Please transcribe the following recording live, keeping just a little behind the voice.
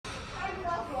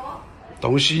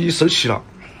东西收齐了，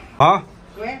啊？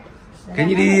给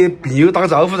你的病友打个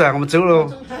招呼噻，我们走了。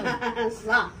是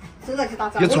啊，走了就打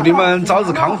招呼。也祝你们早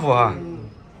日康复哈。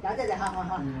要得的，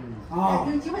好。哦。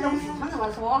有机会东西常常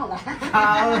来说好了。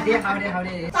好的。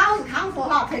早日康复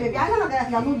哈，特别边上那个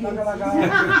要努力。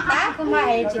打个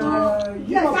麦就。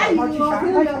要加油，有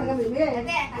那个妹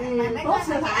妹。多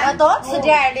吃饭。要多吃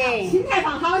点的。心态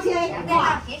放好些。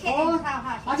好，谢谢。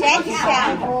好，坚强。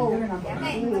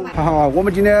哈哈，我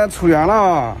们今天出院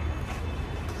了，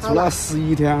住了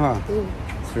11天哈。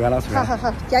出院了。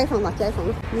好，解放了。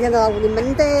明天到屋里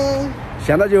闷得。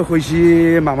现在就回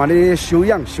去慢慢的休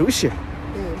养休息。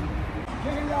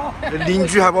邻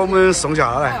居还把我们送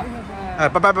下来，哎，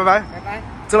拜拜，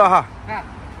走了哈。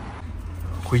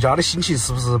回家的心情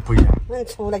是不是不一样？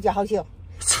出来就好些。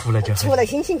出来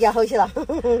心情就好些了。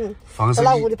放手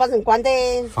到屋里把人关得。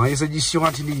放一首你喜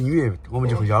欢听的音乐，我们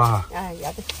就回家了哈。哎，要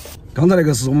得。刚才那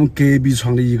个是我们隔壁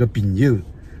床的一个病友，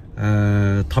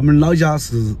他们老家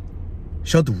是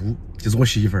小杜，就是我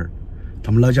媳妇儿，他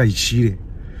们老家一起的。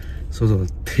所以说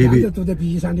特别住在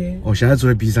B 上的哦，现在住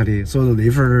在 B 上的，所以说那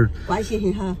份儿关系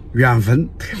很好，缘分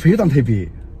非常特别。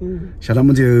现在我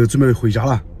们就准备回家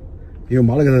了，因为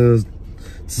妈那个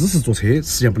姿势坐车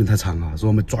时间不能太长啊，所以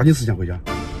我们抓紧时间回家。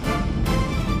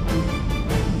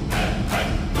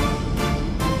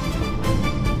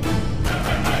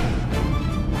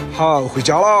好，回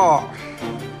家了，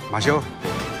马修，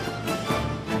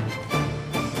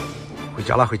回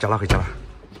家了。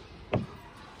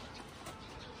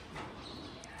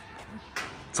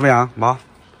怎么样，妈？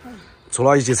坐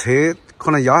了一节车，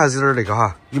可能腰还是有点那个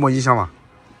哈，有没影响嘛？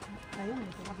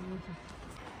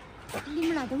你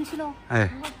们拿东西喽？哎，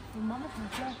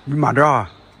你慢点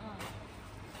啊！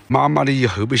妈妈的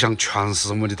后备箱全是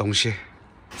我们的东西。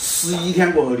11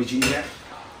天过后的今天，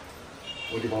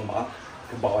我就把妈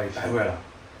跟爸也带回来了。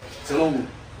走了屋，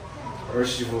儿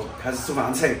媳妇开始煮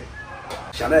饭吃。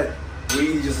现在唯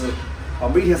一就是把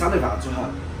每天3顿饭煮好，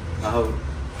然后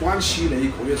短期内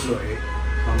1个月之内。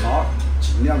让妈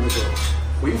尽量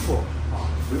恢复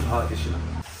好就行了。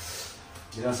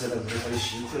这段时间在屋里很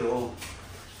辛苦的哦。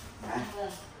哎，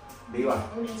累吧？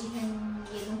我那几天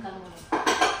也弄干了。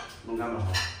弄干了哈。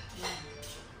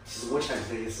其实我前几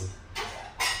天也是，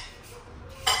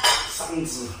嗓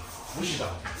子、呼吸道、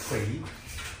肺、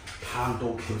痰都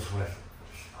咳出来，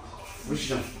呼吸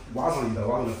像晚上一到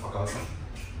晚上发高烧。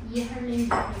一会儿冷一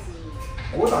会儿热。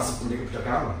我倒是那个比较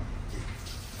感冒。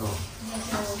哦。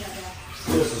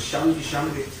这个是香的，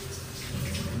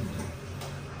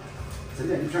真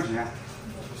的，你不相信啊？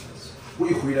我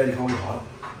一回来，你看我一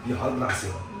哈都不难受，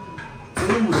真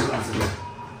的不是难受的。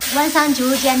晚上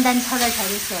就简单炒点菜的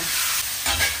时候。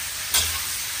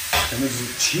现在是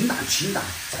清淡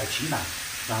再清淡，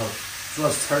然后主要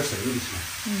是吃点瘦肉就行了。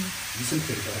医生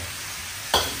推的。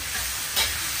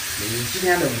那几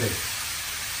天来不得，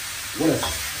我来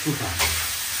煮饭，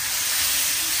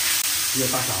要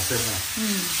打下水哈。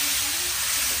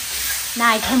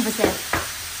哪一天不是？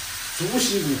猪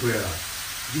心不回来了，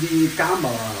你的感冒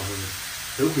啊或者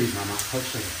都会慢慢好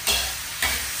起来的。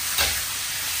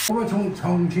我们从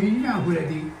重庆医院回来的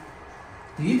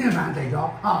第1顿饭在家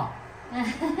啊，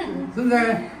是不是？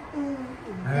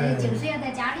就是要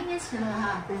在家里面吃了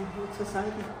哈。吃少一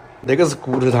点。那个是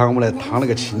骨头汤，我们来汤那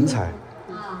个青菜。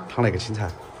汤那个青菜。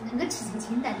能够吃成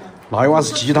清淡的。那一碗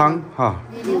是鸡汤哈。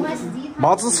那碗是鸡汤。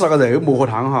妈只吃那个肉，没喝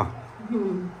汤哈。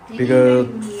那个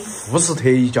护士特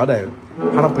意交代，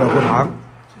喊他不要喝汤，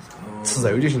吃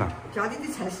肉就行了。家里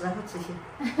的菜式好吃些。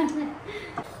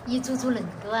一煮那么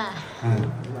多啊！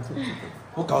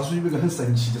我告诉你们一个很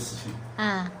神奇的事情。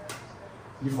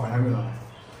你发现没有？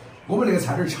我们那个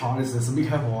菜点掐的是没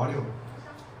开花的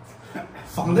哦，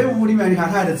放在屋里面，你看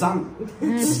它还在长。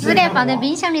是的，放在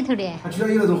冰箱里头的。它居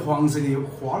然有那种黄色的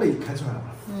花蕾开出来了。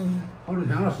好多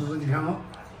香了，40几天了。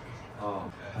哦，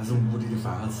但是屋里的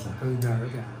饭好吃啊。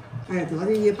哎，这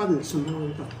个也把人送到味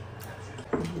道。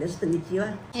那是炖的鸡啊。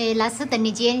哎，那是炖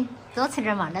的鸡，多吃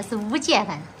点嘛，那是5节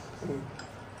饭。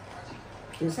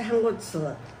平时喊我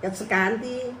吃，要吃干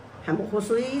的，还没喝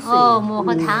水。哦，没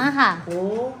喝汤哈。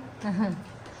哦。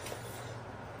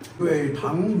因为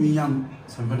汤营养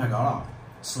成分太高了，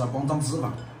吃了光长脂肪。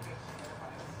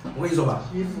我跟你说吧，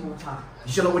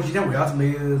你晓得我今天为啥子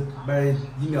没有买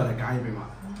饮料来干一杯嘛？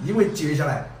因为接下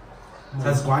来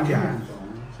才是关键，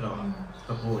晓得吧？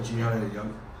不，接下来要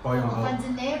保养好。反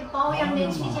正的保养的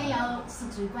期间是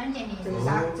最关键的。这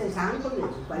3个月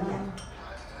最关键。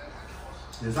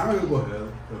这3个月过后，就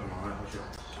慢慢好些。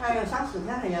还要3、4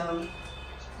天还要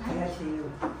去，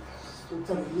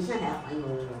找医生还要换药。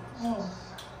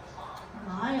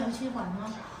那要喜欢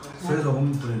吗？所以说我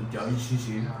们不能掉以轻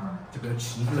心，这个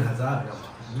庆祝还早，要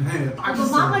不打起不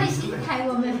过妈妈的心态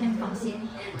我们很放心，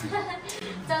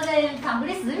早在胖哥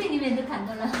的视频里面都看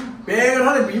到了。别个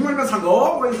他在宾馆里面唱歌，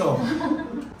我跟你说。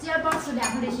只要保持良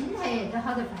好的心态，都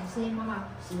好得办些，妈妈。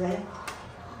是的。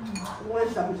我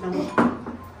想不想，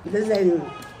这人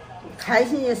开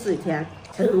心也是一天，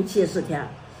受气也是一天，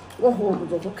我何不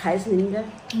做个开心的？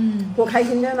多开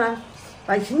心的嘛，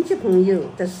把亲戚朋友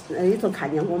在那里头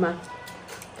看见我嘛，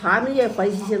他们也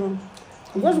欢喜些咯。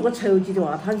我如果愁急的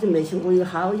话，他就没想我有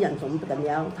好严重不得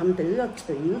了，他们都要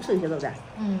愁些了噻。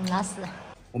那是。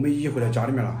我们已经回到家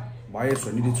里面了，妈也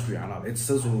顺利的出院了，那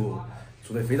次手术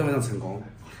做得非常非常成功，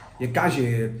也感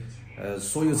谢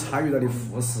所有参与到的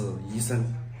护士、医生，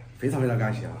非常非常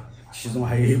感谢啊！其中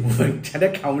还有一部分天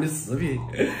天看我们的视频，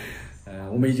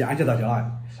我们已经安全到家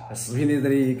了。视频的这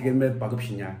里给你们报个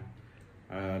平安。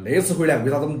那次回来为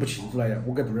啥子我们不庆祝呢？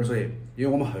我跟杜儿说，因为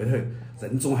我们后头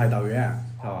任重还到院，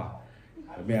晓得吧？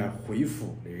后面恢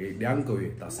复那2个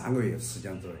月到3个月时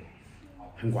间之内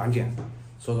很关键，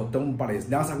所以说等我们把那2、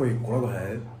3个月过了过后，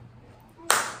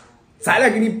再来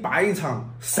给你办一场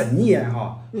盛宴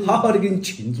哈，好好的给你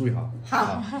庆祝一下。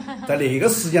好，在那个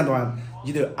时间段，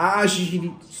你就安安心心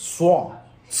的耍、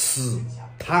吃、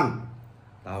躺，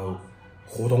然后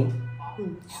活动，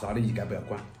其他的一概不要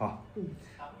管啊。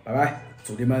拜拜，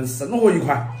祝你们生活愉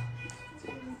快，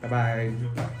拜拜，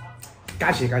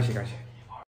感谢。